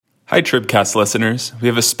Hi, TribCast listeners. We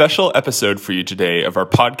have a special episode for you today of our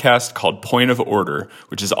podcast called Point of Order,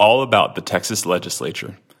 which is all about the Texas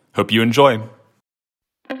legislature. Hope you enjoy.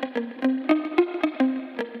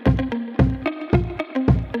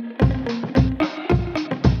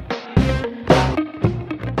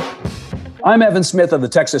 I'm Evan Smith of the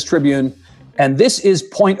Texas Tribune, and this is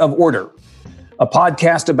Point of Order, a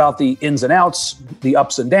podcast about the ins and outs, the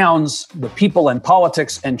ups and downs, the people and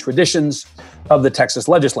politics and traditions of the Texas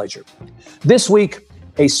legislature. This week,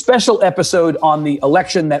 a special episode on the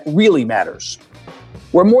election that really matters.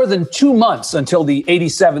 We're more than 2 months until the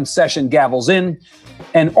 87th session gavels in,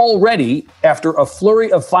 and already, after a flurry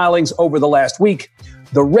of filings over the last week,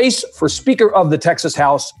 the race for Speaker of the Texas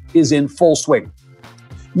House is in full swing.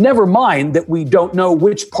 Never mind that we don't know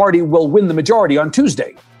which party will win the majority on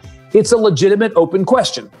Tuesday. It's a legitimate open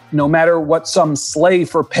question, no matter what some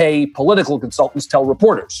slave-for-pay political consultants tell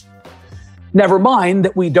reporters. Never mind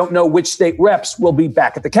that we don't know which state reps will be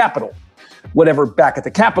back at the Capitol, whatever back at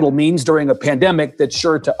the Capitol means during a pandemic that's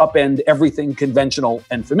sure to upend everything conventional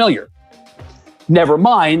and familiar. Never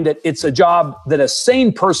mind that it's a job that a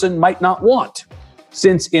sane person might not want,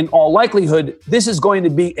 since in all likelihood, this is going to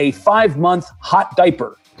be a 5-month hot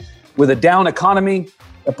diaper with a down economy,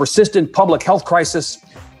 a persistent public health crisis,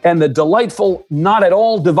 and the delightful, not at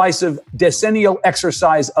all divisive decennial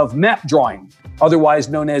exercise of map drawing, otherwise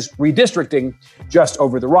known as redistricting, just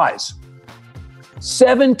over the rise.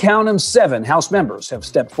 7 House members have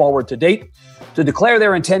stepped forward to date to declare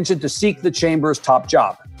their intention to seek the chamber's top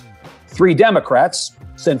job. 3 Democrats,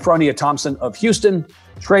 Senfronia Thompson of Houston,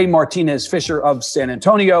 Trey Martinez Fisher of San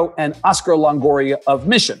Antonio, and Oscar Longoria of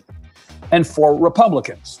Mission. And 4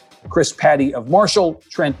 Republicans, Chris Patty of Marshall,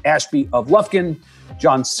 Trent Ashby of Lufkin,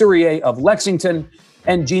 John Syrier of Lexington,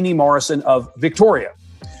 and Jeannie Morrison of Victoria.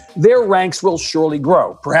 Their ranks will surely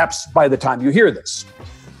grow, perhaps by the time you hear this.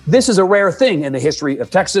 This is a rare thing in the history of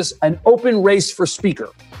Texas, an open race for Speaker,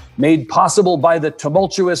 made possible by the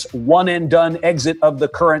tumultuous one-and-done exit of the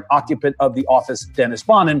current occupant of the office, Dennis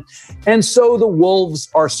Bonnen, and so the wolves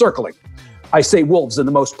are circling. I say wolves in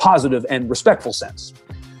the most positive and respectful sense.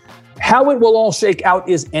 How it will all shake out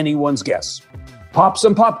is anyone's guess. Pop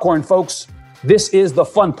some popcorn, folks. This is the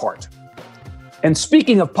fun part. And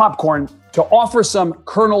speaking of popcorn, to offer some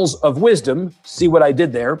kernels of wisdom, see what I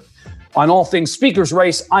did there, on all things Speaker's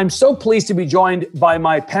race, I'm so pleased to be joined by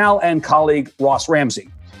my pal and colleague, Ross Ramsey,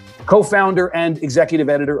 co-founder and executive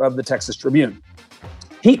editor of the Texas Tribune.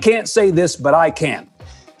 He can't say this, but I can.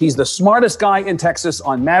 He's the smartest guy in Texas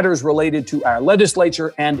on matters related to our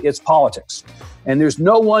legislature and its politics. And there's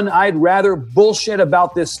no one I'd rather bullshit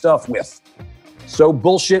about this stuff with. So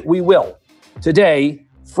bullshit we will. Today,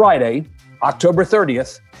 Friday, October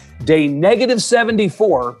 30th, day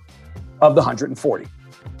 -74 of the 140.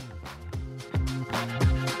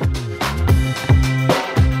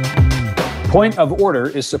 Point of Order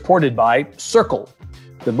is supported by Circle,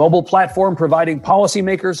 the mobile platform providing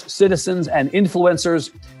policymakers, citizens, and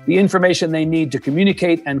influencers the information they need to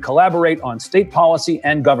communicate and collaborate on state policy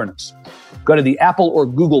and governance. Go to the Apple or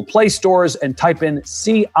Google Play stores and type in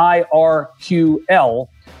CIRQL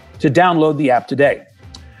to download the app today.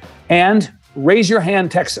 And Raise Your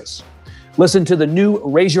Hand Texas. Listen to the new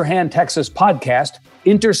Raise Your Hand Texas podcast,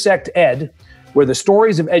 Intersect Ed, where the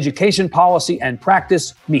stories of education policy and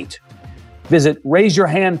practice meet. Visit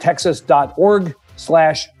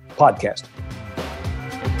raiseyourhandtexas.org/podcast.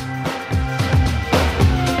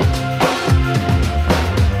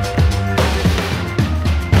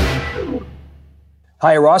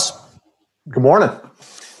 Hi, Ross. Good morning.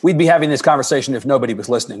 We'd be having this conversation if nobody was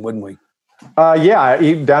listening, wouldn't we? Yeah,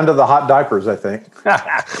 down to the hot diapers, I think.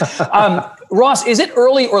 Ross, is it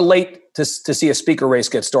early or late to see a speaker race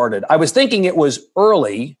get started? I was thinking it was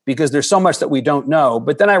early because there's so much that we don't know.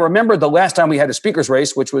 But then I remembered the last time we had a speaker's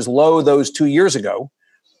race, which was low those 2 years ago.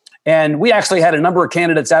 And we actually had a number of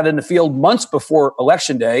candidates out in the field months before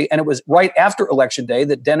Election Day. And it was right after Election Day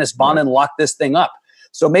that Dennis Bonnen locked this thing up.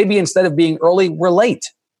 So maybe instead of being early, we're late.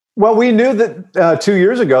 Well, we knew that 2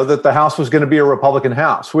 years ago that the House was going to be a Republican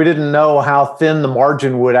House. We didn't know how thin the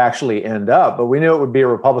margin would actually end up, but we knew it would be a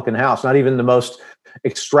Republican House. Not even the most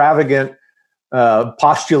extravagant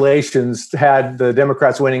postulations had the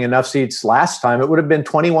Democrats winning enough seats last time. It would have been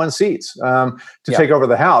 21 seats to take over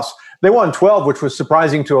the House. They won 12, which was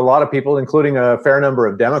surprising to a lot of people, including a fair number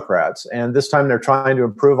of Democrats. And this time they're trying to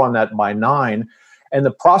improve on that by 9. And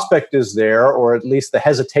the prospect is there, or at least the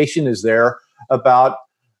hesitation is there, about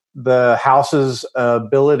the House's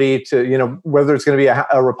ability to, whether it's going to be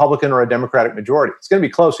a Republican or a Democratic majority. It's going to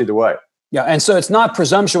be close either way. Yeah, and so it's not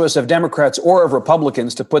presumptuous of Democrats or of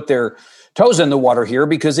Republicans to put their toes in the water here,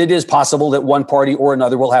 because it is possible that one party or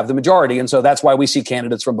another will have the majority. And so that's why we see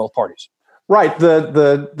candidates from both parties. Right.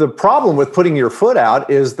 The problem with putting your foot out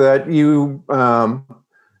is that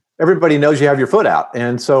everybody knows you have your foot out.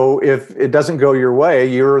 And so if it doesn't go your way,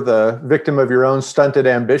 you're the victim of your own stunted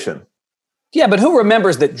ambition. Yeah, but who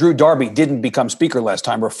remembers that Drew Darby didn't become Speaker last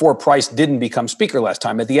time, or Four Price didn't become Speaker last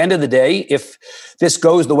time? At the end of the day, if this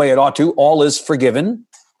goes the way it ought to, all is forgiven,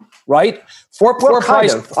 right? Four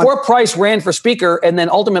Price ran for Speaker and then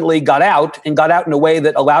ultimately got out in a way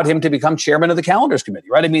that allowed him to become chairman of the Calendars Committee,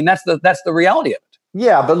 right? I mean, that's the reality of it.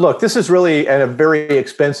 Yeah, but look, this is really a very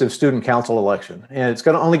expensive student council election, and it's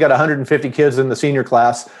only got 150 kids in the senior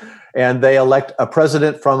class, and they elect a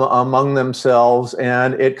president from among themselves,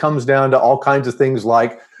 and it comes down to all kinds of things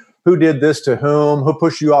like who did this to who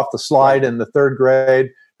pushed you off the slide in the third grade,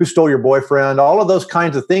 who stole your boyfriend. All of those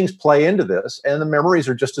kinds of things play into this, and the memories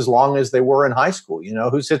are just as long as they were in high school. You know,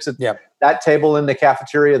 who sits at that table in the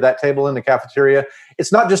cafeteria, that table in the cafeteria.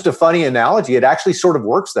 It's not just a funny analogy. It actually sort of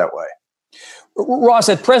works that way. Ross,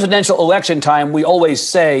 at presidential election time, we always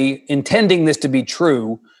say, intending this to be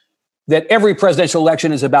true, that every presidential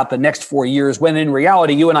election is about the next 4 years, when in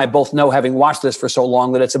reality, you and I both know, having watched this for so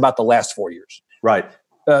long, that it's about the last 4 years. Right.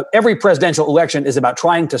 Every presidential election is about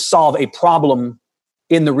trying to solve a problem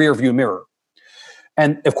in the rearview mirror.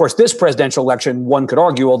 And of course, this presidential election, one could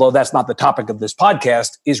argue, although that's not the topic of this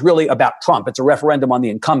podcast, is really about Trump. It's a referendum on the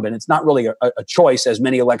incumbent. It's not really a choice, as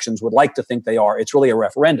many elections would like to think they are. It's really a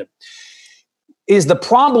referendum. Is the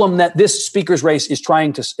problem that this speaker's race is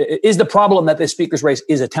attempting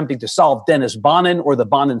to solve Dennis Bonnen or the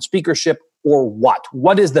Bonnen speakership, or what?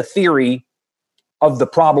 What is the theory of the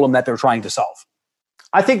problem that they're trying to solve?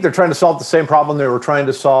 I think they're trying to solve the same problem they were trying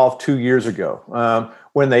to solve 2 years ago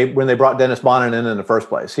when they brought Dennis Bonnen in the first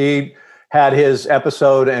place. He had his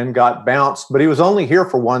episode and got bounced, but he was only here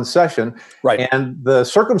for one session. Right. And the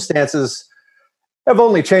circumstances have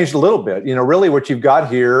only changed a little bit. You know, really what you've got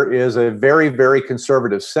here is a very, very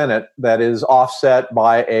conservative Senate that is offset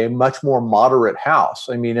by a much more moderate House.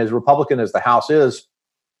 I mean, as Republican as the House is,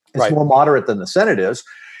 it's more moderate than the Senate is.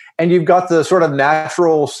 And you've got the sort of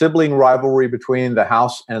natural sibling rivalry between the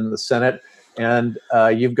House and the Senate. And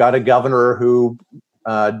you've got a governor who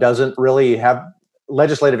doesn't really have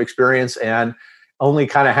legislative experience and only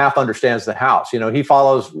kind of half understands the House. You know,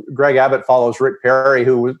 Greg Abbott follows Rick Perry,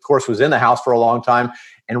 who of course was in the House for a long time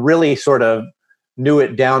and really sort of knew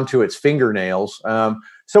it down to its fingernails.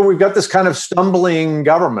 So we've got this kind of stumbling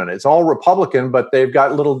government. It's all Republican, but they've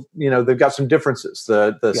got they've got some differences.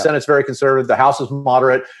 The Senate's very conservative. The House is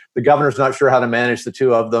moderate. The governor's not sure how to manage the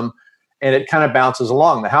two of them. And it kind of bounces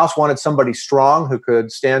along. The House wanted somebody strong who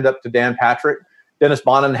could stand up to Dan Patrick. Dennis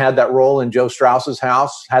Bonnen had that role in Joe Strauss's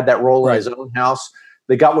House, had that role in his own House.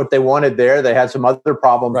 They got what they wanted there. They had some other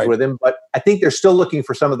problems with him, but I think they're still looking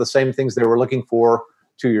for some of the same things they were looking for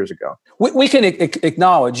 2 years ago. We can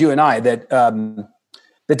acknowledge, you and I, that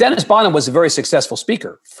Dennis Bonnen was a very successful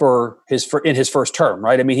speaker in his first term,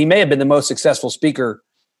 right? I mean, he may have been the most successful speaker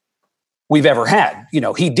we've ever had. You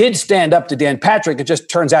know, he did stand up to Dan Patrick. It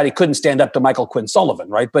just turns out he couldn't stand up to Michael Quinn Sullivan,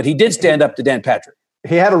 right? But he did stand up to Dan Patrick.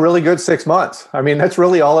 He had a really good 6 months. I mean, that's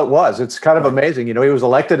really all it was. It's kind of amazing. You know, he was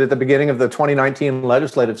elected at the beginning of the 2019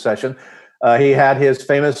 legislative session. He had his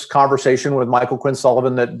famous conversation with Michael Quinn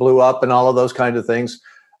Sullivan that blew up and all of those kinds of things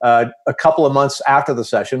a couple of months after the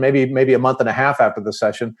session, maybe a month and a half after the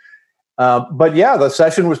session. But yeah, the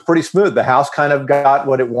session was pretty smooth. The House kind of got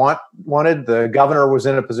what it wanted. The governor was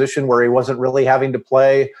in a position where he wasn't really having to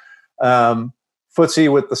play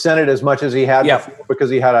footsie with the Senate as much as he had before, because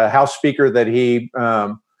he had a House Speaker that he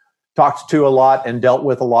talked to a lot and dealt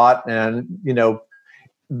with a lot. And, you know,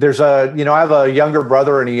 I have a younger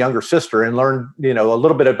brother and a younger sister, and learned, a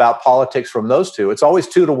little bit about politics from those two. It's always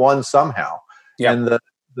 2-1 somehow. Yep.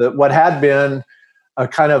 And what had been a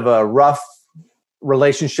kind of a rough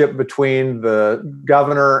relationship between the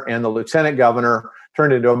governor and the lieutenant governor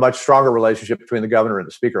turned into a much stronger relationship between the governor and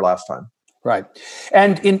the speaker last time. Right.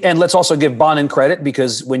 And let's also give Bonnen credit,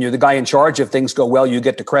 because when you're the guy in charge, if things go well, you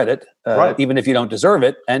get the credit, even if you don't deserve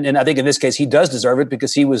it. And I think in this case, he does deserve it,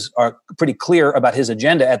 because he was pretty clear about his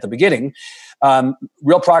agenda at the beginning.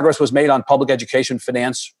 Real progress was made on public education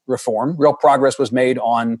finance reform. Real progress was made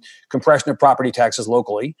on compression of property taxes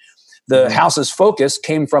locally. The House's focus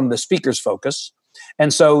came from the speaker's focus.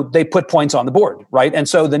 And so they put points on the board, right? And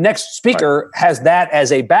so the next speaker has that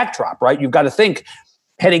as a backdrop, right? You've got to think,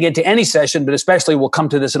 heading into any session, but especially we'll come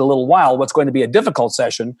to this in a little while, what's going to be a difficult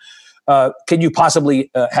session, can you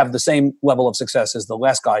possibly have the same level of success as the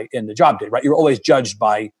last guy in the job did, right? You're always judged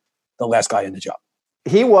by the last guy in the job.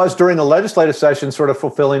 He was, during the legislative session, sort of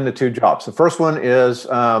fulfilling the two jobs. The first one is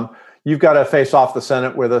you've got to face off the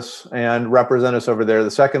Senate with us and represent us over there. The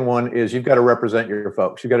second one is you've got to represent your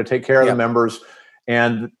folks. You've got to take care of the members,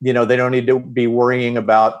 and they don't need to be worrying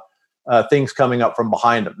about things coming up from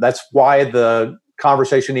behind them. That's why the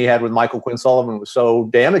conversation he had with Michael Quinn Sullivan was so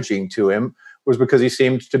damaging to him, was because he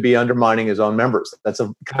seemed to be undermining his own members. That's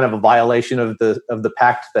a kind of a violation of the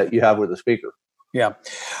pact that you have with the speaker. Yeah.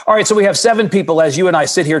 All right. So we have 7 people as you and I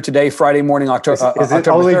sit here today, Friday morning, October. Is it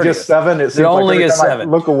only 30th. Just 7? It only is 7.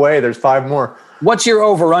 I look away, there's 5 more. What's your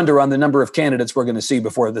over/under on the number of candidates we're going to see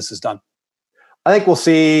before this is done? I think we'll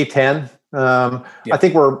see 10. I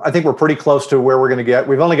think we're pretty close to where we're going to get.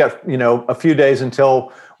 We've only got a few days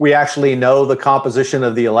until we actually know the composition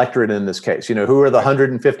of the electorate in this case. Who are the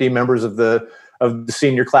 150 members of the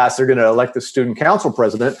senior class that are going to elect the student council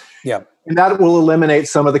president. Yeah. And that will eliminate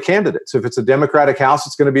some of the candidates. If it's a Democratic House,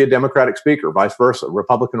 it's going to be a Democratic speaker, vice versa,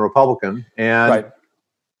 Republican. And,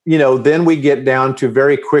 then we get down to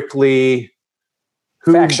very quickly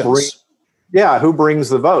who brings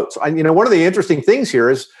the votes. One of the interesting things here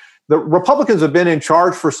is the Republicans have been in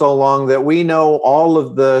charge for so long that we know all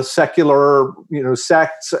of the secular,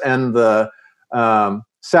 sects and the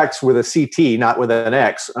sects with a CT, not with an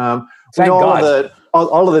X. We know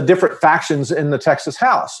all of the different factions in the Texas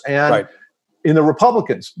House and in the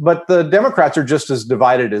Republicans. But the Democrats are just as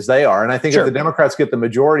divided as they are. And I think if the Democrats get the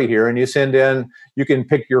majority here and you can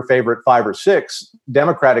pick your favorite 5 or 6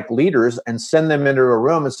 Democratic leaders and send them into a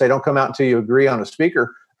room and say, don't come out until you agree on a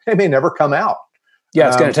speaker, they may never come out. Yeah,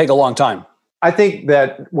 it's going to take a long time. I think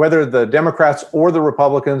that whether the Democrats or the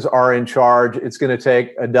Republicans are in charge, it's going to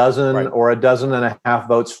take a dozen or a dozen and a half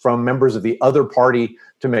votes from members of the other party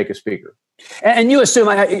to make a speaker. And you assume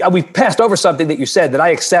we've passed over something that you said that I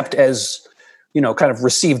accept as, kind of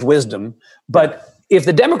received wisdom. But if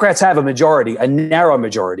the Democrats have a majority, a narrow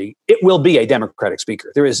majority, it will be a Democratic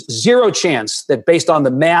speaker. There is zero chance that, based on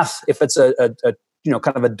the math, if it's a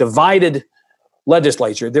kind of a divided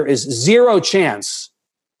legislature, there is zero chance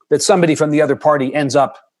that somebody from the other party ends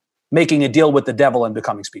up making a deal with the devil and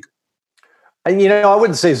becoming speaker. And, I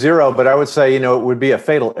wouldn't say zero, but I would say, it would be a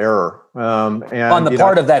fatal error. On the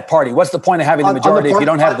part of that party, what's the point of having the majority if you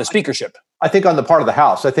don't have the speakership? I think on the part of the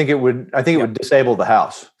House, I think it would disable the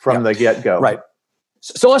House from the get-go. Right.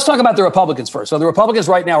 So let's talk about the Republicans first. So the Republicans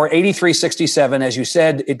right now are 83-67. As you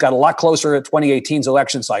said, it got a lot closer at 2018's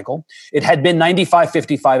election cycle. It had been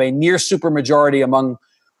 95-55, a near supermajority among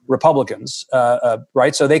Republicans,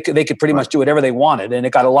 right? So they could pretty much do whatever they wanted, and it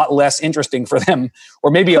got a lot less interesting for them, or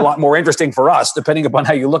maybe a lot more interesting for us, depending upon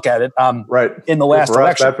how you look at it. In the last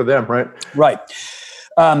election, bad for them, right? Right.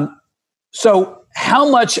 So how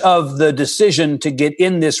much of the decision to get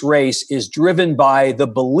in this race is driven by the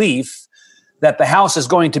belief that the House is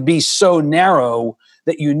going to be so narrow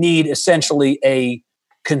that you need essentially a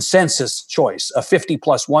consensus choice, a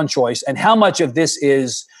 50+1 choice, and how much of this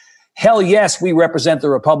is, hell yes, we represent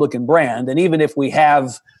the Republican brand. And even if we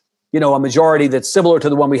have, a majority that's similar to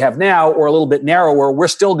the one we have now or a little bit narrower, we're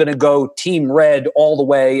still going to go team red all the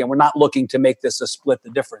way. And we're not looking to make this a split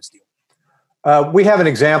the difference deal. We have an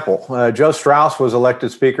example. Joe Strauss was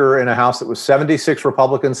elected speaker in a House that was 76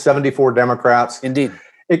 Republicans, 74 Democrats. Indeed.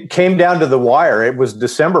 It came down to the wire. It was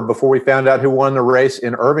December before we found out who won the race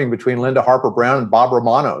in Irving between Linda Harper Brown and Bob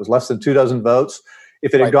Romano. It was less than 24 votes.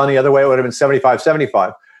 If it had gone the other way, it would have been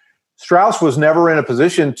 75-75. Strauss was never in a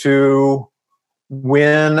position to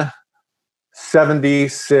win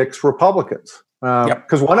 76 Republicans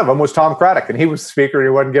because one of them was Tom Craddock, and he was speaker and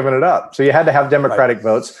he wasn't giving it up. So you had to have Democratic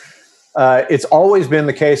votes. It's always been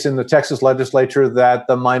the case in the Texas legislature that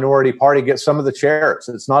the minority party gets some of the chairs.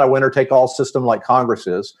 It's not a winner-take-all system like Congress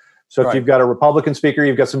is. So if you've got a Republican speaker,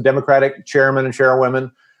 you've got some Democratic chairmen and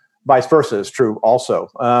chairwomen. Vice versa is true also.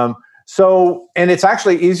 And it's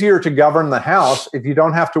actually easier to govern the House if you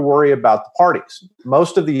don't have to worry about the parties.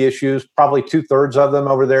 Most of the issues, probably 2/3 of them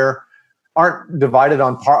over there, aren't divided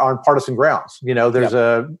on partisan grounds. There's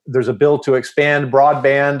a bill to expand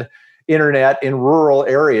broadband internet in rural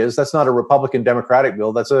areas. That's not a Republican Democratic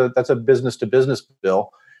bill. That's a business to business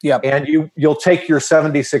bill. And you'll take your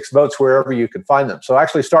 76 votes wherever you can find them. So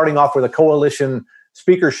actually starting off with a coalition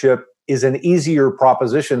speakership is an easier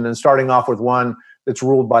proposition than starting off with one that's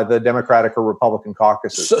ruled by the Democratic or Republican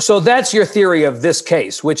caucuses. So that's your theory of this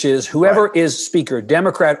case, which is whoever is speaker,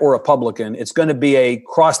 Democrat or Republican, it's going to be a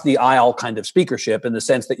cross the aisle kind of speakership in the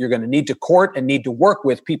sense that you're going to need to court and need to work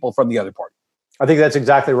with people from the other party. I think that's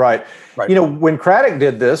exactly right. When Craddock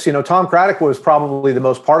did this, Tom Craddock was probably the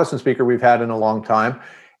most partisan speaker we've had in a long time.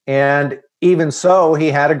 And even so, he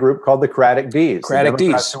had a group called the Craddock Ds. Craddock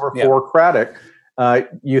Ds. Who were for Craddock.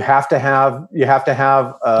 you have to have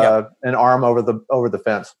an arm over the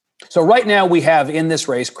fence. So right now we have in this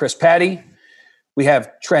race Chris Patty, we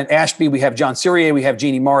have Trent Ashby, we have John Cyrier, we have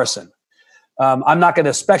Jeannie Morrison. I'm not going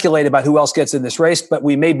to speculate about who else gets in this race, but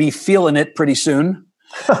we may be feeling it pretty soon.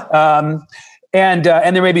 And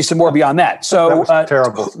there may be some more beyond that. So that was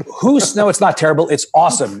terrible. No, it's not terrible. It's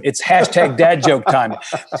awesome. It's hashtag dad joke time.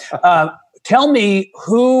 Tell me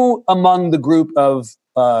who among the group of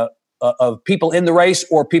people in the race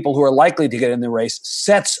or people who are likely to get in the race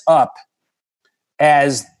sets up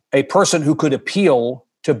as a person who could appeal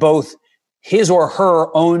to both his or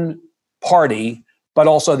her own party, but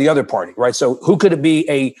also the other party, right? So who could it be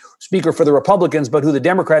a speaker for the Republicans, but who the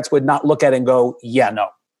Democrats would not look at and go, yeah, no.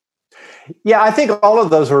 Yeah, I think all of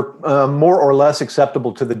those are more or less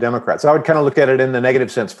acceptable to the Democrats. I would kind of look at it in the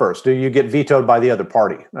negative sense first. Do you get vetoed by the other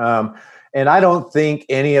party? And I don't think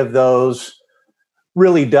any of those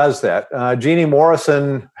really does that. Jeannie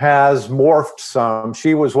Morrison has morphed some.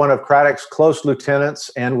 She was one of Craddock's close lieutenants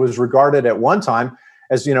and was regarded at one time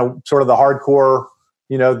as, sort of the hardcore,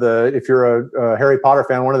 if you're a Harry Potter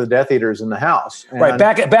fan, one of the Death Eaters in the House. And right.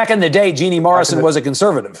 Back in the day, Jeannie Morrison was a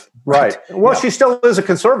conservative. Right. Well, she still is a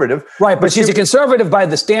conservative. Right. But she's a conservative by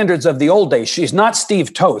the standards of the old days. She's not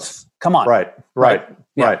Steve Toth. Come on. Right.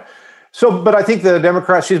 Yeah. So, but I think the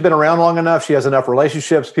Democrats, she's been around long enough. She has enough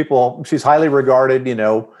relationships. She's highly regarded,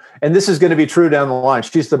 and this is going to be true down the line.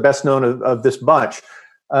 She's the best known of this bunch.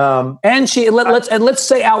 Let's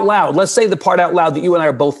say out loud, let's say the part out loud that you and I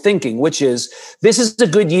are both thinking, which is this is a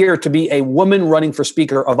good year to be a woman running for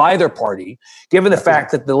speaker of either party, given the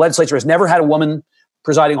fact that the legislature has never had a woman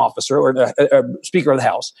presiding officer or speaker of the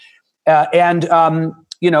House. I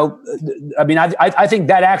think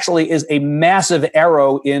that actually is a massive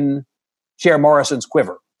arrow in Chair Morrison's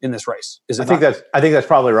quiver in this race. I think that's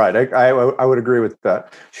probably right. I would agree with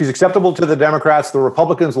that. She's acceptable to the Democrats. The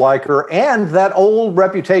Republicans like her, and that old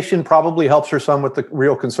reputation probably helps her some with the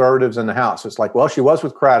real conservatives in the House. It's like, well, she was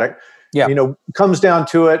with Craddock. Yeah. Comes down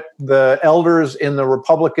to it, the elders in the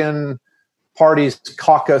Republican Party's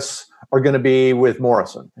caucus are going to be with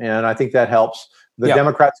Morrison, and I think that helps. The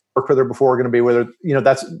Democrats worked with her before are going to be with her.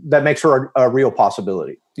 That makes her a real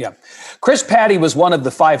possibility. Yeah. Chris Patty was one of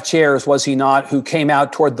the 5 chairs, was he not, who came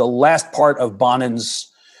out toward the last part of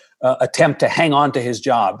Bonin's attempt to hang on to his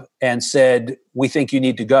job and said, we think you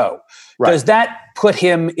need to go. Right. Does that put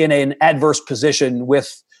him in an adverse position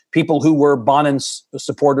with people who were Bonin's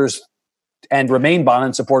supporters and remain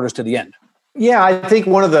Bonin supporters to the end? Yeah, I think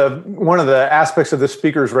one of the aspects of the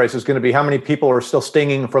speaker's race is going to be how many people are still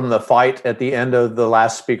stinging from the fight at the end of the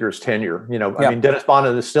last speaker's tenure. I mean, Dennis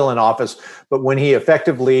Bonin is still in office, but when he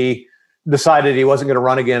effectively decided he wasn't going to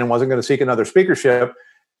run again and wasn't going to seek another speakership,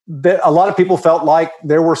 a lot of people felt like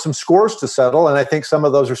there were some scores to settle, and I think some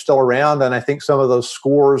of those are still around, and I think some of those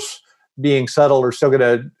scores being settled are still going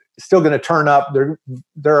to turn up.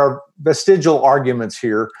 There are vestigial arguments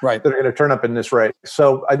here that are going to turn up in this race.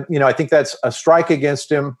 So, I think that's a strike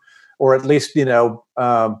against him, or at least,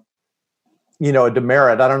 a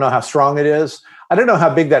demerit. I don't know how strong it is. I don't know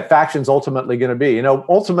how big that faction's ultimately going to be.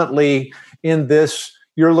 Ultimately in this,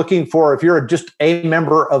 you're looking for, if you're just a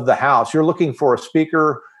member of the House, you're looking for a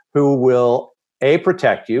speaker who will,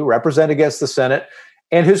 protect you, represent against the Senate,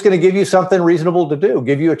 and who's going to give you something reasonable to do,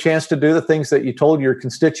 give you a chance to do the things that you told your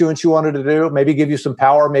constituents you wanted to do, maybe give you some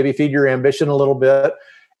power, maybe feed your ambition a little bit.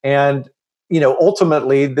 And,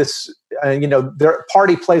 ultimately this, their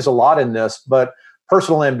party plays a lot in this, but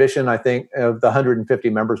personal ambition, I think, of the 150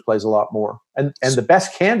 members plays a lot more. And the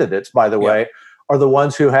best candidates, by the way, are the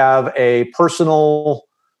ones who have a personal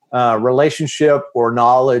relationship or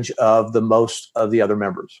knowledge of the most of the other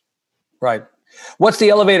members. Right. What's the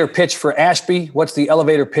elevator pitch for Ashby? What's the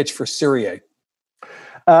elevator pitch for Cyrier?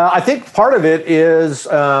 I think part of it is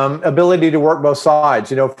ability to work both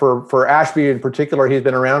sides. For Ashby in particular, he's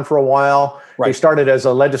been around for a while. Right. He started as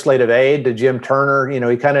a legislative aide to Jim Turner.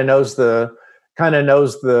 He kind of knows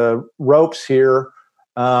the ropes here,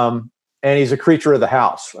 and he's a creature of the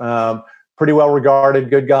House. Pretty well regarded,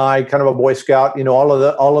 good guy, kind of a Boy Scout.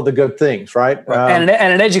 All of the good things, right? And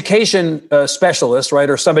an education specialist, right,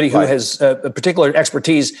 or somebody who has a particular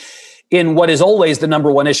expertise in what is always the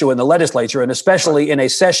number one issue in the legislature, and especially in a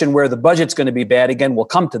session where the budget's going to be bad. Again, we'll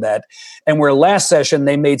come to that. And where last session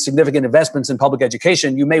they made significant investments in public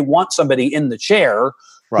education, you may want somebody in the chair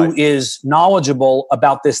who is knowledgeable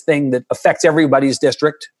about this thing that affects everybody's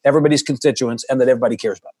district, everybody's constituents, and that everybody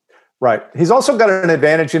cares about. Right. He's also got an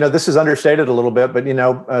advantage. This is understated a little bit, but,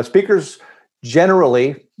 speakers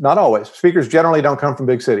generally, not always, speakers generally don't come from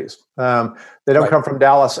big cities. They don't come from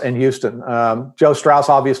Dallas and Houston. Joe Strauss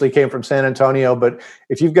obviously came from San Antonio, but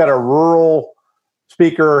if you've got a rural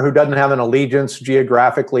speaker who doesn't have an allegiance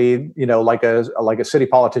geographically, like a city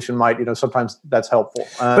politician might, sometimes that's helpful.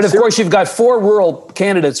 But of course, you've got 4 rural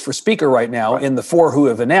candidates for speaker right now in the 4 who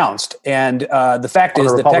have announced. And the fact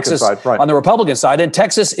is that Texas, on the Republican side, and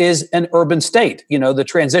Texas is an urban state. The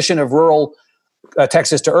transition of rural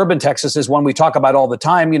Texas to urban Texas is one we talk about all the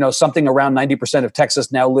time. Something around 90% of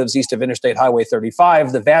Texas now lives east of Interstate Highway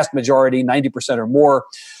 35. The vast majority, 90% or more,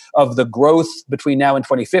 of the growth between now and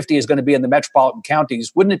 2050 is going to be in the metropolitan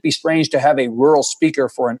counties. Wouldn't it be strange to have a rural speaker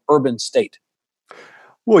for an urban state?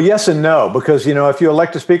 Well, yes and no, because, if you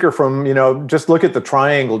elect a speaker from, just look at the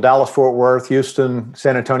triangle, Dallas, Fort Worth, Houston,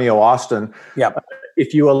 San Antonio, Austin. Yeah.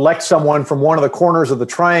 If you elect someone from one of the corners of the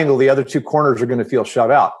triangle, the other 2 corners are going to feel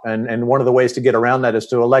shut out. And one of the ways to get around that is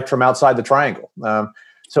to elect from outside the triangle.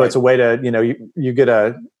 So it's a way to, you get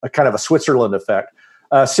a kind of a Switzerland effect.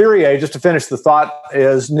 Cyrier, just to finish the thought,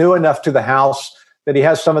 is new enough to the House that he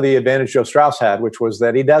has some of the advantage Joe Strauss had, which was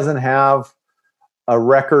that he doesn't have a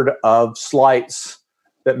record of slights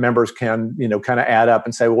that members can, kind of add up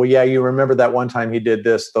and say, well, yeah, you remember that one time he did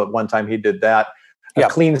this, the one time he did that. A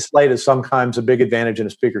clean slate is sometimes a big advantage in a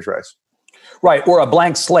speaker's race. Right, or a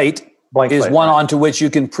blank slate is one onto which you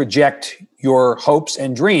can project your hopes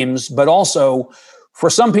and dreams, but also for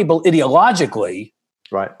some people ideologically,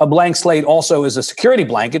 right, a blank slate also is a security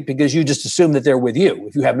blanket because you just assume that they're with you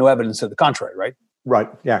if you have no evidence to the contrary, right? Right.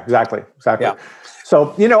 Yeah, exactly. Yeah.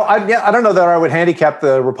 So, I don't know that I would handicap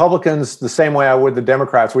the Republicans the same way I would the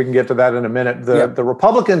Democrats. We can get to that in a minute. The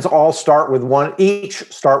Republicans all start with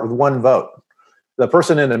one vote. The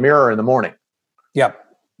person in the mirror in the morning. Yeah.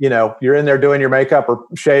 You're in there doing your makeup or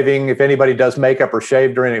shaving. If anybody does makeup or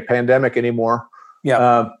shave during a pandemic anymore.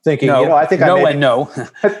 Yeah. Thinking, no, I think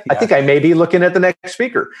I think I may be looking at the next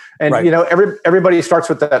speaker. And, everybody starts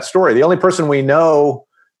with that story. The only person we know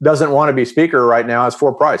doesn't want to be speaker right now is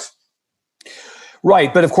Ford Price.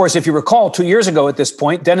 Right. But of course, if you recall 2 years ago at this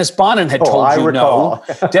point, Dennis Bonnen had told you no.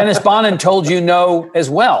 Dennis Bonnen told you no as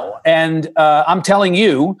well. And I'm telling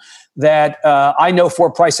you that I know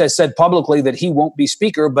Ford Price has said publicly that he won't be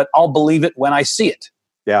speaker, but I'll believe it when I see it.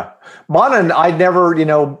 Yeah. Bonnen, I never,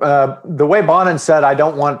 the way Bonnen said, I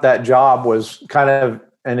don't want that job was kind of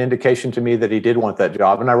an indication to me that he did want that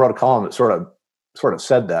job. And I wrote a column that sort of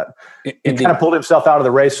said that. He kind of pulled himself out of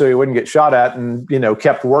the race so he wouldn't get shot at and,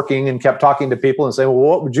 kept working and kept talking to people and saying, well,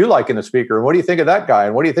 what would you like in a speaker? And what do you think of that guy?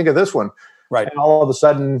 And what do you think of this one? Right. And all of a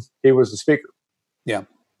sudden he was the speaker. Yeah.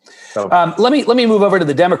 So. Let me move over to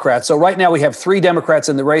the Democrats. So right now we have 3 Democrats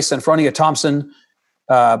in the race: Anfronia Thompson,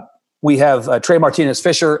 we have Trey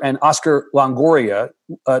Martinez-Fisher, and Oscar Longoria.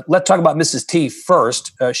 Let's talk about Mrs. T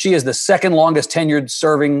first. She is the second longest tenured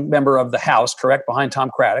serving member of the House, correct, behind Tom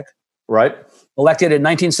Craddock. Right. Elected in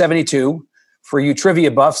 1972. For you trivia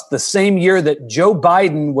buffs, the same year that Joe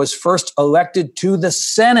Biden was first elected to the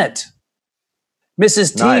Senate.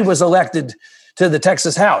 Mrs. T was elected to the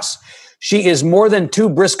Texas House. She is more than 2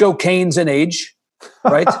 Briscoe Canes in age,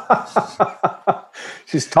 right?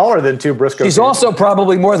 She's taller than 2 Briscoe She's Canes. also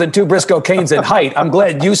probably more than 2 Briscoe Canes in height. I'm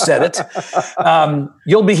glad you said it.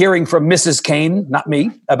 You'll be hearing from Mrs. Kane, not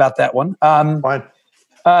me, about that one. Fine.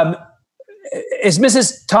 Is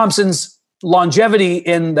Mrs. Thompson's longevity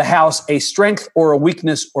in the House a strength or a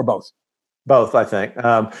weakness or both? Both, I think.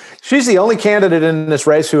 She's the only candidate in this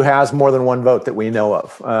race who has more than 1 vote that we know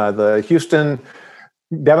of. The Houston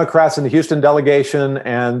Democrats in the Houston delegation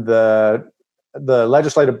and the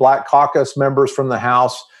Legislative Black Caucus members from the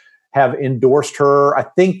House have endorsed her. I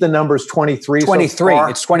think the number's 23. 23. So far.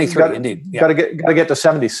 It's 23, indeed. Got to get to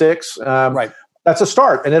 76. Right. That's a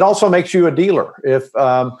start, and it also makes you a dealer. If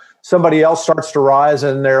somebody else starts to rise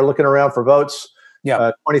and they're looking around for votes,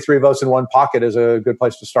 23 votes in one pocket is a good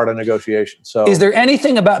place to start a negotiation. So, is there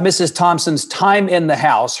anything about Mrs. Thompson's time in the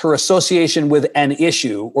House, her association with an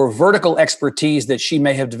issue, or vertical expertise that she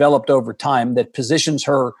may have developed over time that positions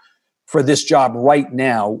her for this job right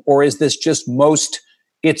now? Or is this just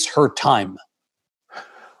it's her time?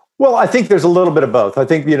 Well, I think there's a little bit of both. I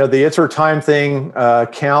think, the it's her time thing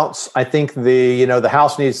counts. I think the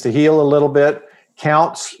House needs to heal a little bit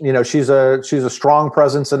counts. She's a strong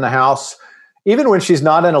presence in the House, even when she's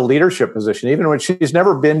not in a leadership position, even when she's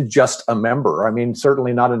never been just a member. I mean,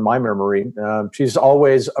 certainly not in my memory. She's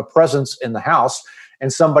always a presence in the House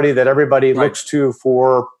and somebody that everybody looks to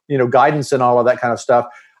for, guidance and all of that kind of stuff.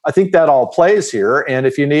 I think that all plays here. And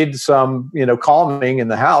if you need some, calming in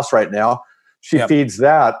the House right now, she feeds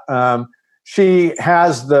that. She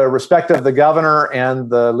has the respect of the governor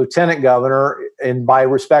and the lieutenant governor. And by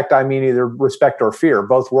respect, I mean either respect or fear.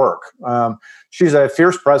 Both work. She's a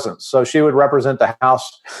fierce presence. So she would represent the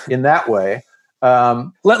House in that way.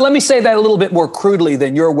 Let me say that a little bit more crudely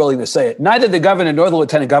than you're willing to say it. Neither the governor nor the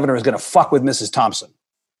lieutenant governor is going to fuck with Mrs. Thompson.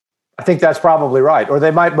 I think that's probably right. Or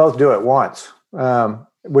they might both do it once,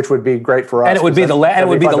 which would be great for us. And it would be the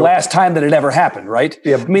last time that it ever happened, right?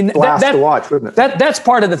 Yeah, I mean, blast to watch, wouldn't it? That's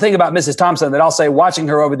part of the thing about Mrs. Thompson that I'll say, watching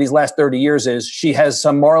her over these last 30 years, is she has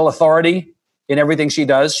some moral authority in everything she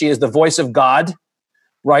does. She is the voice of God,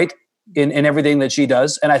 right, in everything that she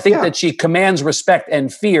does. And I think that she commands respect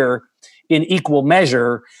and fear in equal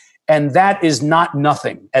measure, and that is not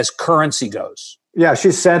nothing as currency goes. Yeah,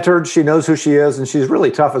 she's centered. She knows who she is, and she's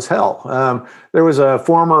really tough as hell. There was a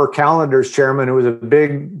former Calendars chairman who was a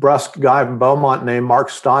big, brusque guy from Beaumont named Mark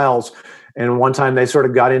Stiles, and one time they sort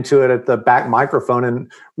of got into it at the back microphone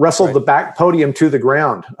and wrestled the back podium to the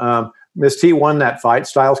ground. Miss T won that fight.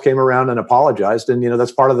 Stiles came around and apologized, and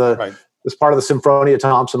that's part of the that's part of the Symphonia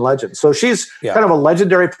Thompson legend. So she's kind of a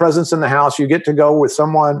legendary presence in the House. You get to go with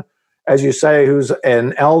someone, as you say, who's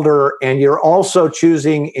an elder, and you're also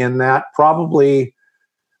choosing in that, probably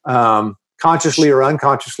consciously or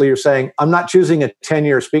unconsciously, you're saying, I'm not choosing a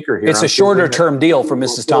 10-year speaker here. It's a shorter term deal for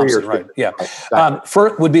Mrs. Thompson, right? Yeah.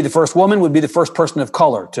 Exactly. Would be the first woman, would be the first person of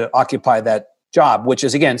color to occupy that job, which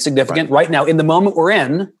is, again, significant right now in the moment we're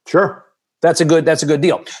in. Sure. That's a good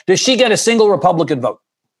deal. Does she get a single Republican vote?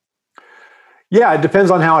 Yeah, it depends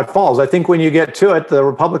on how it falls. I think when you get to it, the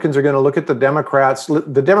Republicans are going to look at the Democrats.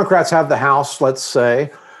 The Democrats have the House, let's say.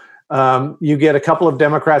 You get a couple of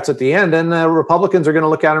Democrats at the end, and the Republicans are going to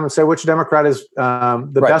look at them and say, which Democrat is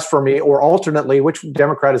the best for me? Or alternately, which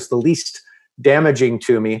Democrat is the least damaging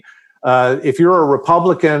to me? If you're a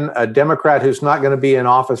Republican, a Democrat who's not going to be in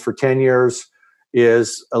office for 10 years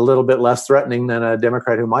is a little bit less threatening than a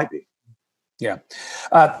Democrat who might be. Yeah.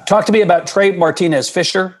 Talk to me about Trey Martinez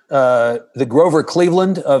Fisher, the Grover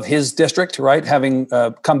Cleveland of his district, right? Having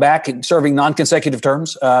come back and serving non-consecutive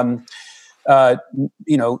terms. I'm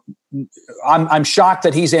shocked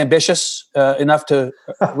that he's ambitious enough to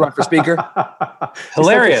run for speaker.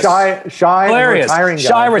 Hilarious. Shy, hilarious. Retiring guy.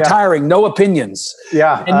 Shy, retiring, no opinions.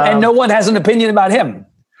 Yeah. And no one has an opinion about him,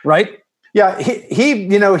 right? Yeah, he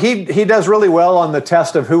does really well on the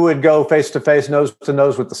test of who would go face to face, nose to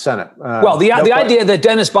nose with the Senate. The idea that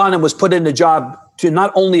Dennis Bonham was put in the job to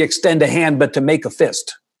not only extend a hand but to make a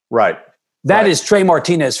fist. Right. That is Trey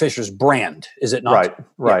Martinez Fisher's brand, is it not?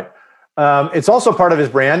 Right. It's also part of his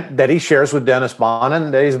brand that he shares with Dennis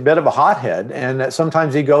Bonham, that he's a bit of a hothead, and that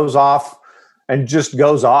sometimes he goes off and just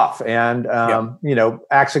goes off and,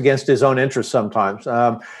 acts against his own interests sometimes.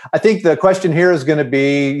 I think the question here is going to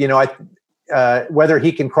be, whether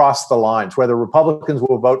he can cross the lines, whether Republicans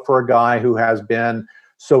will vote for a guy who has been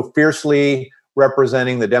so fiercely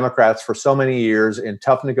representing the Democrats for so many years in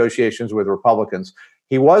tough negotiations with Republicans.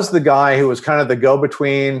 He was the guy who was kind of the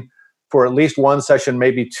go-between for at least one session,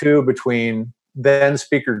 maybe two, between then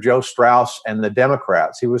Speaker Joe Strauss and the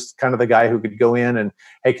Democrats. He was kind of the guy who could go in and,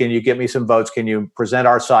 hey, can you get me some votes? Can you present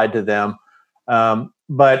our side to them?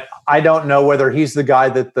 But I don't know whether he's the guy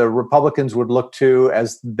that the Republicans would look to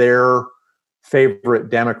as their favorite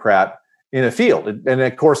Democrat in a field. And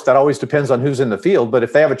of course, that always depends on who's in the field. But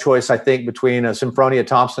if they have a choice, I think, between a Symphonia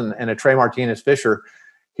Thompson and a Trey Martinez Fisher,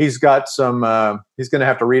 he's got some, he's going to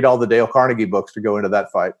have to read all the Dale Carnegie books to go into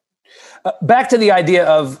that fight. Back to the idea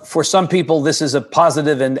of, for some people, this is a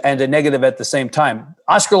positive and a negative at the same time.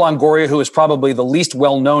 Oscar Longoria, who is probably the least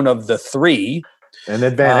well-known of the three. An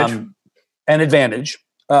advantage.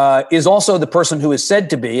 Is also the person who is said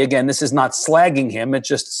to be, again, this is not slagging him, it's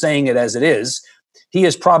just saying it as it is, he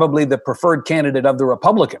is probably the preferred candidate of the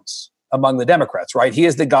Republicans among the Democrats, right? He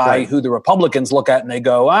is the guy who the Republicans look at and they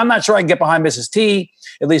go, I'm not sure I can get behind Mrs. T,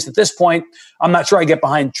 at least at this point. I'm not sure I get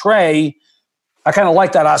behind Trey. I kind of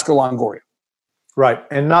like that Oscar Longoria. Right,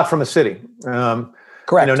 and not from a city.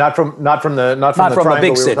 Correct. Not from the a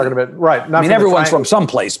big city. Talking about. Right. Everyone's from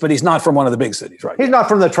someplace, but he's not from one of the big cities, right? He's not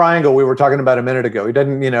from the triangle we were talking about a minute ago. He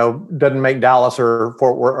doesn't make Dallas or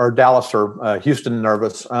Fort Worth or Dallas or Houston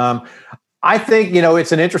nervous. I think,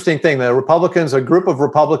 it's an interesting thing. The Republicans, a group of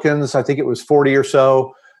Republicans, I think it was 40 or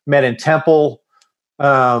so, met in Temple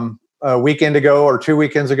a weekend ago or 2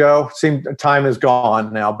 weekends ago. Seemed time is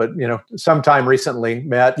gone now, but sometime recently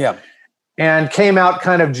met. Yeah. And came out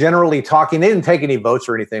kind of generally talking. They didn't take any votes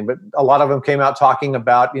or anything, but a lot of them came out talking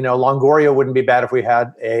about, Longoria wouldn't be bad if we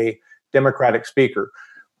had a Democratic speaker.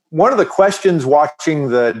 One of the questions watching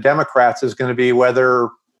the Democrats is going to be whether,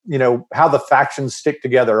 how the factions stick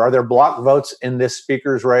together. Are there block votes in this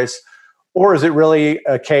speaker's race? Or is it really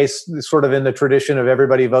a case sort of in the tradition of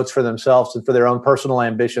everybody votes for themselves and for their own personal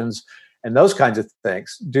ambitions and those kinds of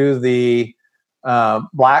things? Do the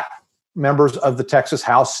black members of the Texas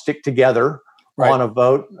House stick together on a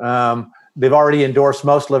vote? They've already endorsed,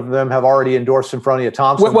 most of them have already endorsed Senfronia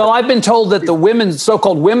Thompson. Well, I've been told that the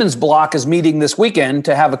so-called women's bloc is meeting this weekend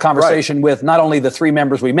to have a conversation with not only the three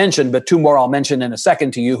members we mentioned, but two more I'll mention in a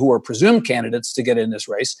second to you who are presumed candidates to get in this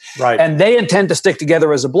race. Right. And they intend to stick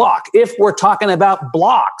together as a bloc. If we're talking about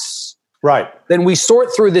blocks, right, then we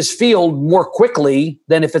sort through this field more quickly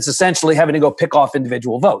than if it's essentially having to go pick off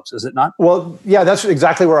individual votes, is it not? Well, yeah, that's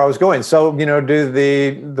exactly where I was going. So, do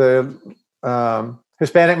the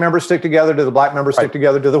Hispanic members stick together? Do the black members stick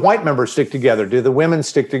together? Do the white members stick together? Do the women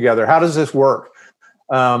stick together? How does this work?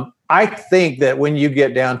 I think that when you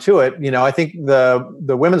get down to it, I think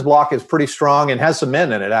the women's bloc is pretty strong and has some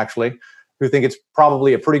men in it, actually, who think it's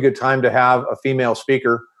probably a pretty good time to have a female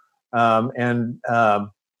speaker and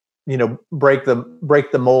break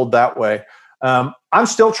the mold that way. I'm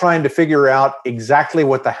still trying to figure out exactly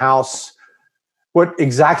what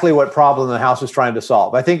problem the House is trying to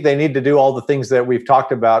solve. I think they need to do all the things that we've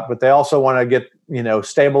talked about, but they also want to get,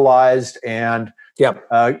 stabilized, and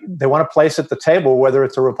they want a place at the table, whether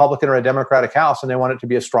it's a Republican or a Democratic House, and they want it to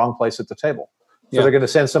be a strong place at the table. So they're going to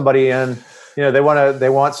send somebody in, they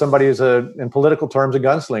want somebody who's in political terms, a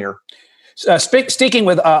gunslinger. Speaking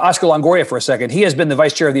with Oscar Longoria for a second, he has been the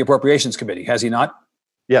vice chair of the Appropriations Committee, has he not?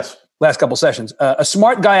 Yes. Last couple sessions. A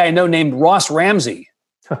smart guy I know named Ross Ramsey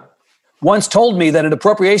once told me that an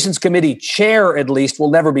Appropriations Committee chair, at least,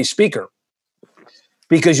 will never be speaker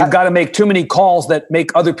because you've got to make too many calls that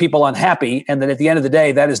make other people unhappy. And then at the end of the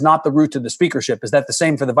day, that is not the route to the speakership. Is that the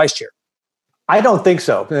same for the vice chair? I don't think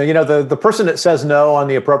so. The person that says no on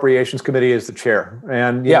the Appropriations Committee is the chair.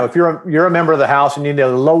 And if you're a member of the House and you need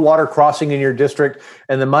a low water crossing in your district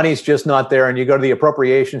and the money's just not there, and you go to the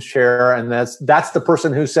Appropriations chair, and that's the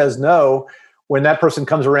person who says no. When that person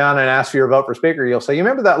comes around and asks for your vote for speaker, you'll say, "You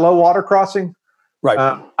remember that low water crossing?" Right.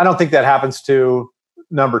 I don't think that happens to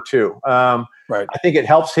number two. Right. I think it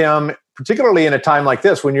helps him, particularly in a time like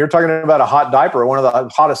this, when you're talking about a hot diaper. One of the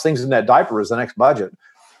hottest things in that diaper is the next budget.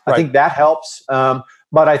 I think that helps.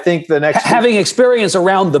 But I think the next having experience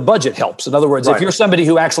around the budget helps. In other words, if you're somebody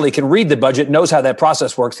who actually can read the budget, knows how that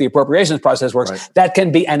process works, the appropriations process works, that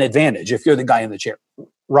can be an advantage if you're the guy in the chair.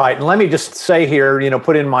 Right. And let me just say here,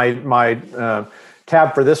 put in my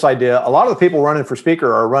tab for this idea. A lot of the people running for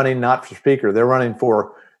speaker are running not for speaker. They're running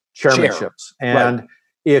for chairmanships. And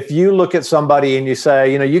if you look at somebody and you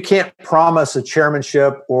say, you can't promise a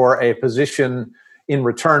chairmanship or a position in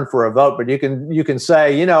return for a vote, but you can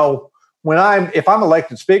say, if I'm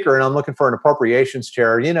elected speaker and I'm looking for an appropriations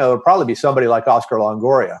chair, it'll probably be somebody like Oscar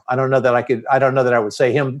Longoria. I don't know that I would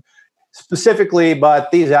say him specifically,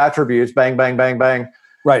 but these attributes, bang, bang, bang, bang.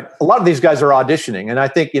 Right. A lot of these guys are auditioning. And I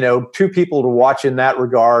think, two people to watch in that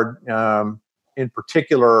regard, in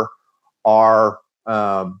particular, are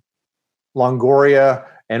Longoria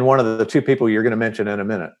and one of the two people you're going to mention in a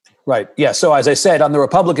minute. Right. Yeah. So as I said, on the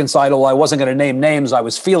Republican side, although I wasn't going to name names, I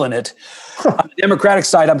was feeling it. On the Democratic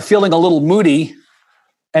side, I'm feeling a little moody.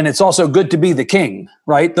 And it's also good to be the king,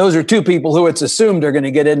 right? Those are two people who it's assumed are going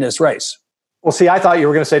to get in this race. Well, see, I thought you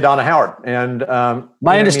were going to say Donna Howard. And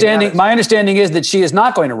my understanding is that she is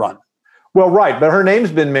not going to run. Well, right. But her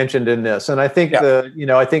name's been mentioned in this. And I think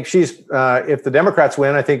I think she's, if the Democrats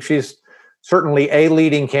win, I think she's certainly a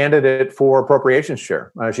leading candidate for appropriations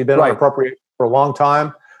chair. She's been on appropriate for a long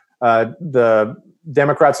time. The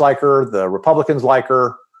Democrats like her. The Republicans like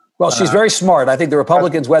her. Well, she's very smart. I think the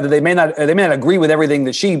Republicans, whether they may not agree with everything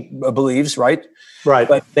that she believes, right? Right.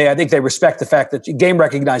 But I think they respect the fact that game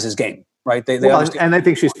recognizes game, right? They and they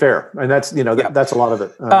think she's fair, and that's that's a lot of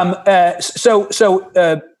it.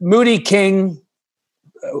 So Moody, King,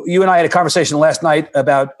 you and I had a conversation last night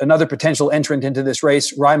about another potential entrant into this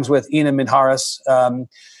race. Rhymes with Ina Minharas. There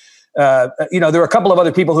are a couple of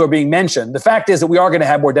other people who are being mentioned. The fact is that we are going to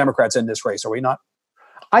have more Democrats in this race, are we not?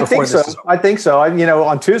 I think so.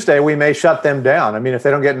 On Tuesday, we may shut them down. I mean, if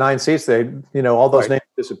they don't get 9 seats, all those names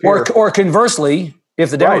disappear. Or conversely,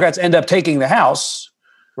 if the Democrats end up taking the House,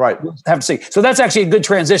 we'll have to see. So that's actually a good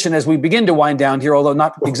transition as we begin to wind down here, although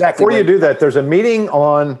not exactly. Before you do that, there's a meeting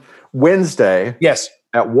on Wednesday. Yes.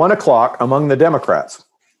 At 1:00 among the Democrats.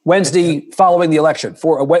 Wednesday following the election,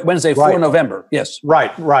 Wednesday 4 November. Yes.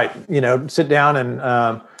 Right. Sit down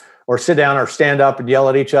and or sit down or stand up and yell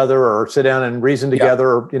at each other, or sit down and reason together,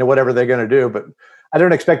 or whatever they're going to do. But I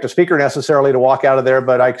don't expect a speaker necessarily to walk out of there,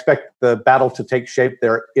 but I expect the battle to take shape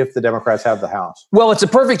there if the Democrats have the House. Well, it's a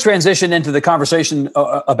perfect transition into the conversation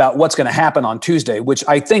about what's going to happen on Tuesday, which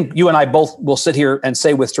I think you and I both will sit here and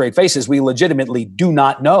say with straight faces, we legitimately do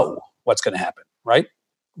not know what's going to happen, right?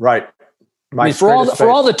 Right. For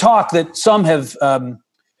all the talk that some have,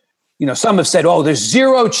 some have said, oh, there's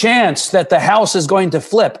zero chance that the House is going to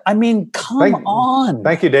flip. I mean, come on.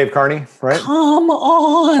 Thank you, Dave Carney, right? Come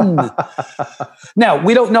on. Now,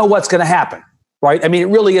 we don't know what's going to happen, right? I mean,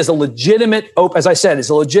 it really is a legitimate, as I said, it's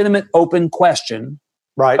a legitimate open question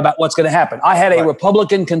about what's going to happen. I had a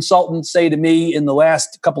Republican consultant say to me in the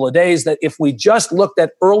last couple of days that if we just looked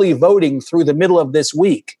at early voting through the middle of this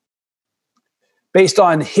week, based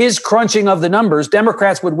on his crunching of the numbers,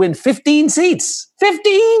 Democrats would win 15 seats.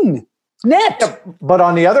 15 net. Yeah, but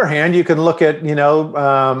on the other hand, you can look at,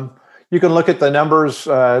 you can look at the numbers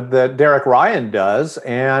that Derek Ryan does,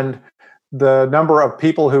 and the number of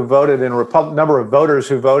people who voted in number of voters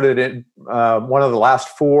who voted in one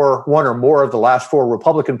or more of the last four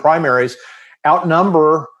Republican primaries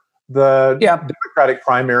outnumber the Democratic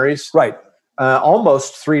primaries. Right.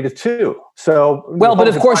 Almost 3-2. So but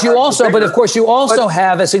of course you also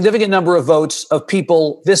have a significant number of votes of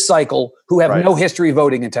people this cycle who have no history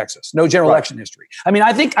voting in Texas, no general election history. I mean,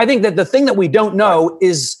 I think that the thing that we don't know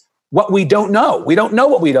is what we don't know. We don't know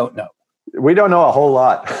what we don't know. We don't know a whole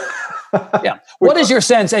lot. Yeah. What is your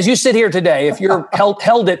sense as you sit here today? If you're held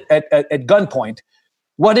at gunpoint,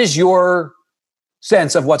 what is your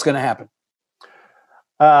sense of what's going to happen?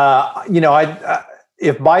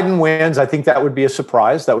 If Biden wins, I think that would be a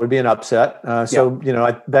surprise. That would be an upset. That's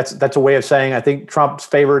a way of saying I think Trump's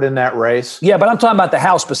favored in that race. Yeah, but I'm talking about the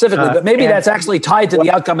House specifically. But maybe that's actually tied to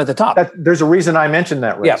the outcome at the top. There's a reason I mentioned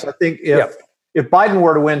that race. Yeah. I think if Biden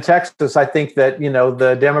were to win Texas, I think that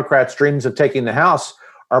the Democrats' dreams of taking the House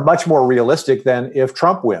are much more realistic than if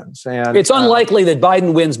Trump wins. And it's unlikely that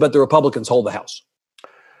Biden wins, but the Republicans hold the House.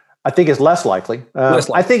 I think it's less likely.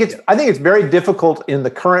 I think it's very difficult in the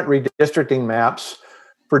current redistricting maps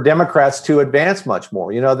for Democrats to advance much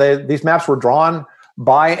more. These maps were drawn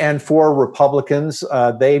by and for Republicans.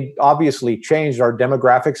 They obviously changed. Our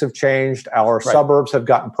demographics have changed. Our suburbs have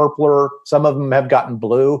gotten purpler. Some of them have gotten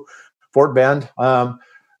blue. Fort Bend,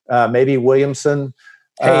 maybe Williamson,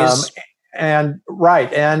 Hayes.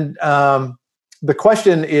 The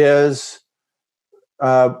question is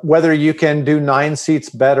whether you can do 9 seats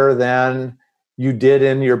better than you did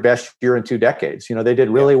in your best year in 2 decades. They did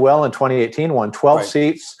really well in 2018, won 12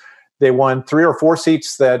 seats. They won 3 or 4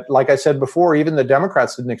 seats that, like I said before, even the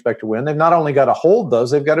Democrats didn't expect to win. They've not only got to hold those,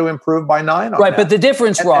 they've got to improve by 9 on that. But the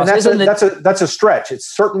difference, Ross, that's a stretch. It's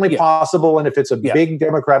certainly possible, and if it's a big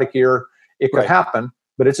Democratic year, it could happen.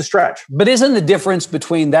 But it's a stretch. But isn't the difference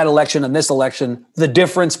between that election and this election the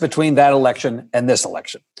difference between that election and this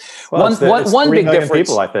election? Well, one big difference.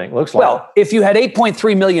 People, I think, looks like. Well, if you had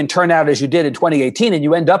 8.3 million turnout as you did in 2018, and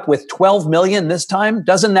you end up with 12 million this time,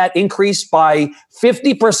 doesn't that increase by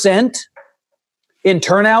 50% in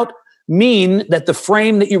turnout mean that the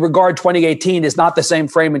frame that you regard 2018 is not the same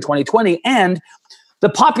frame in 2020? And the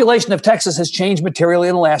population of Texas has changed materially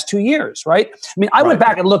in the last 2 years, right? I mean, I went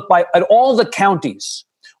back and looked at all the counties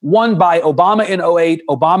won by Obama in 2008,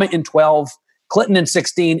 Obama in 12, Clinton in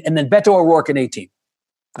 16, and then Beto O'Rourke in 18.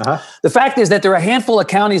 The fact is that there are a handful of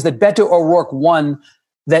counties that Beto O'Rourke won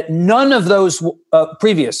that none of those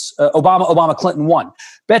previous Obama, Clinton won.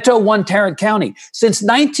 Beto won Tarrant County. Since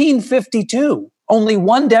 1952, only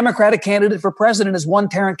one Democratic candidate for president has won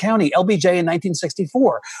Tarrant County, LBJ in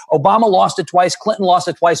 1964. Obama lost it twice, Clinton lost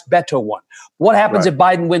it twice, Beto won. What happens if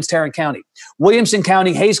Biden wins Tarrant County? Williamson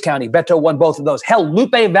County, Hayes County, Beto won both of those. Hell,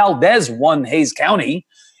 Lupe Valdez won Hayes County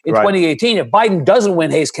in 2018. If Biden doesn't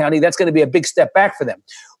win Hayes County, that's going to be a big step back for them.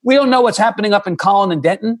 We don't know what's happening up in Collin and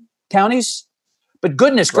Denton counties, but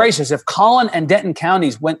goodness gracious, if Collin and Denton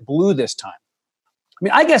counties went blue this time, I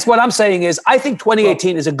mean, I guess what I'm saying is I think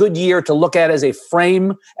 2018 is a good year to look at as a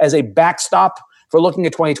frame, as a backstop for looking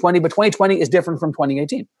at 2020, but 2020 is different from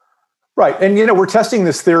 2018. Right. And, we're testing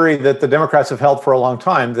this theory that the Democrats have held for a long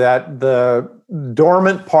time, that the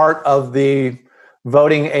dormant part of the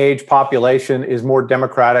voting age population is more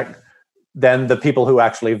Democratic than the people who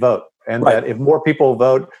actually vote. And that if more people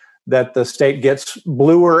vote, that the state gets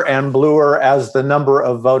bluer and bluer as the number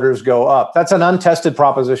of voters go up. That's an untested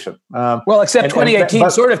proposition. Except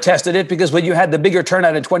 2018 sort of tested it, because when you had the bigger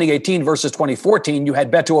turnout in 2018 versus 2014, you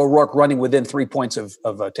had Beto O'Rourke running within 3 points of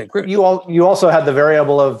Ted Cruz. You also had the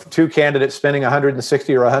variable of 2 candidates spending $160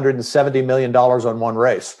 or $170 million on one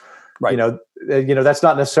race. Right. That's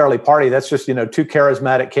not necessarily party. That's just 2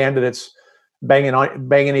 charismatic candidates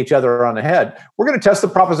banging each other on the head. We're going to test the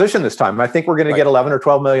proposition this time. I think we're going to get 11 or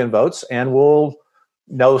 12 million votes, and we'll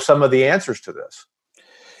know some of the answers to this.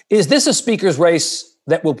 Is this a speaker's race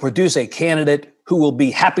that will produce a candidate who will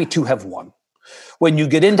be happy to have won? When you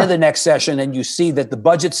get into the next session and you see that the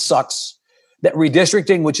budget sucks, that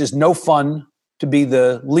redistricting, which is no fun to be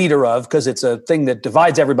the leader of, because it's a thing that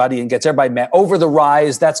divides everybody and gets everybody mad. Over the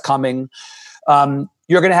rise, that's coming.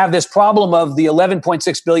 You're going to have this problem of the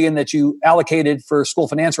 $11.6 billion that you allocated for school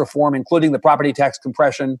finance reform, including the property tax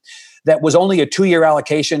compression, that was only a 2-year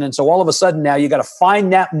allocation. And so all of a sudden now you got to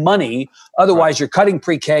find that money. Otherwise, you're cutting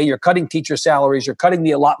pre-K, you're cutting teacher salaries, you're cutting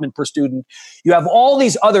the allotment per student. You have all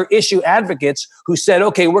these other issue advocates who said,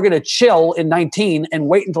 okay, we're going to chill in 19 and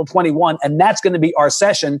wait until 21, and that's going to be our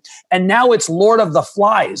session. And now it's Lord of the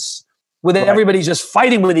Flies, with everybody just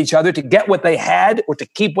fighting with each other to get what they had or to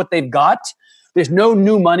keep what they've got. There's no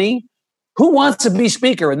new money. Who wants to be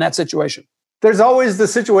speaker in that situation? There's always the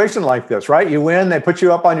situation like this, right? You win, they put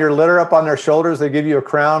you up on your litter, up on their shoulders, they give you a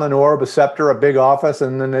crown, an orb, a scepter, a big office,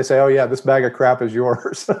 and then they say, oh yeah, this bag of crap is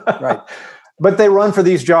yours. Right. But they run for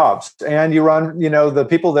these jobs, and the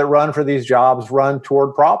people that run for these jobs run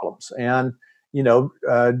toward problems. And,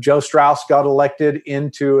 Joe Strauss got elected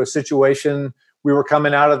into a situation. We were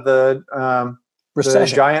coming out of the recession, the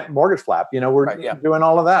giant mortgage flap. We're doing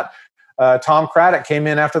all of that. Tom Craddock came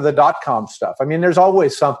in after the dot-com stuff. I mean, there's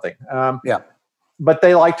always something. But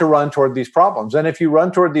they like to run toward these problems. And if you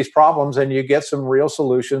run toward these problems and you get some real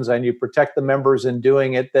solutions and you protect the members in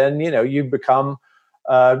doing it, then, you become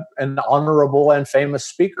an honorable and famous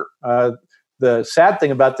speaker. The sad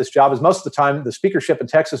thing about this job is most of the time the speakership in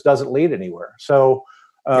Texas doesn't lead anywhere. So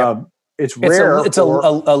it's rare. It's a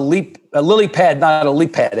lily pad, not a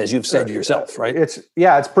leap pad, as you've said yourself, right? It's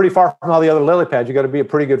pretty far from all the other lily pads. You got to be a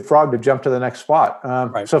pretty good frog to jump to the next spot.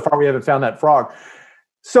 So far, we haven't found that frog.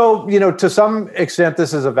 So, to some extent,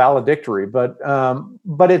 this is a valedictory, but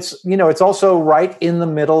it's also right in the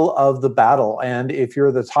middle of the battle. And if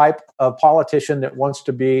you're the type of politician that wants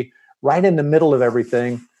to be right in the middle of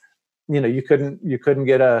everything, you couldn't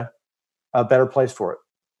get a better place for it.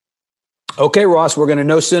 Okay, Ross, we're going to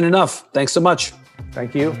know soon enough. Thanks so much.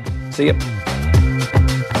 Thank you. See you.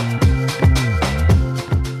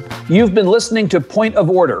 You've been listening to Point of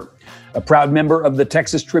Order, a proud member of the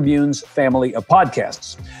Texas Tribune's family of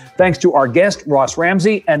podcasts. Thanks to our guest, Ross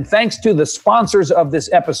Ramsey, and thanks to the sponsors of this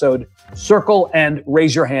episode, Circle and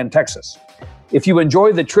Raise Your Hand Texas. If you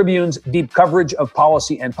enjoy the Tribune's deep coverage of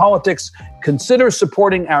policy and politics, consider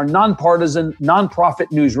supporting our nonpartisan, nonprofit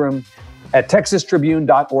newsroom at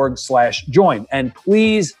texastribune.org/join. And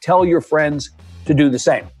please tell your friends to do the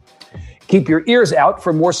same. Keep your ears out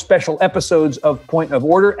for more special episodes of Point of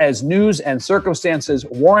Order as news and circumstances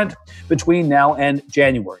warrant between now and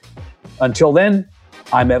January. Until then,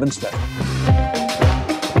 I'm Evan Smith.